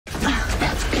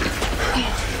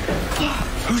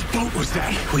boat was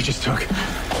that we just took?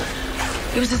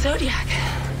 It was a Zodiac.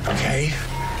 Okay.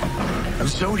 A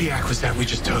Zodiac was that we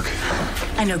just took?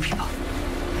 I know people.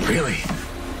 Really?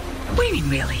 What do you mean,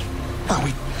 really? Well,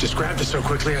 we just grabbed it so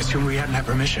quickly, I assumed we hadn't had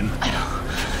permission. I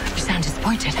know. You sound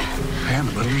disappointed. I am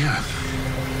a little, yeah.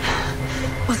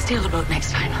 We'll steal the boat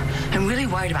next time. I'm really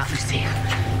worried about Lucy.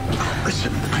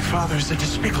 Listen, my father is a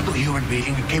despicable human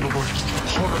being capable of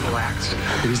horrible acts.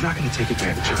 But he's not going to take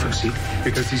advantage of Lucy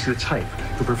because he's the type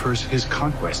who prefers his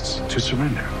conquests to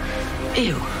surrender.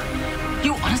 Ew.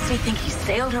 You honestly think he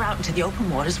sailed her out into the open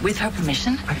waters with her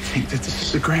permission? I think that this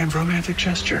is a grand romantic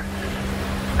gesture.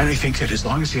 And I think that as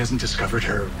long as he hasn't discovered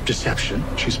her deception,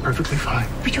 she's perfectly fine.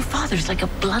 But your father's like a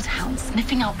bloodhound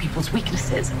sniffing out people's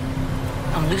weaknesses.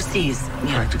 And Lucy's,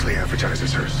 Practically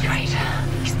advertises hers. Right.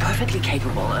 He's perfectly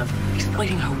capable of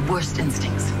exploiting her worst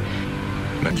instincts.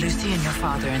 But Lucy and your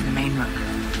father in the main room.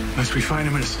 unless we find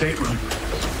him in a stateroom.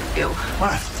 Ew.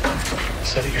 What?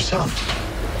 Said it yourself.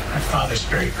 My father's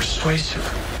very persuasive.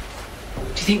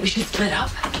 Do you think we should split up?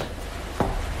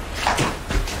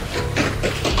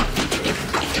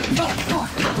 Door.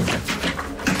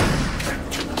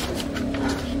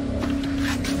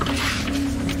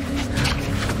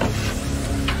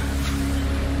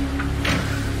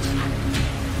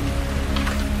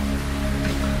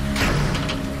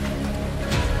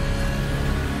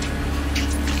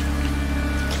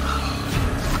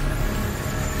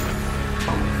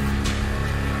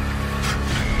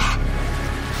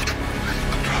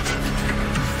 Brother.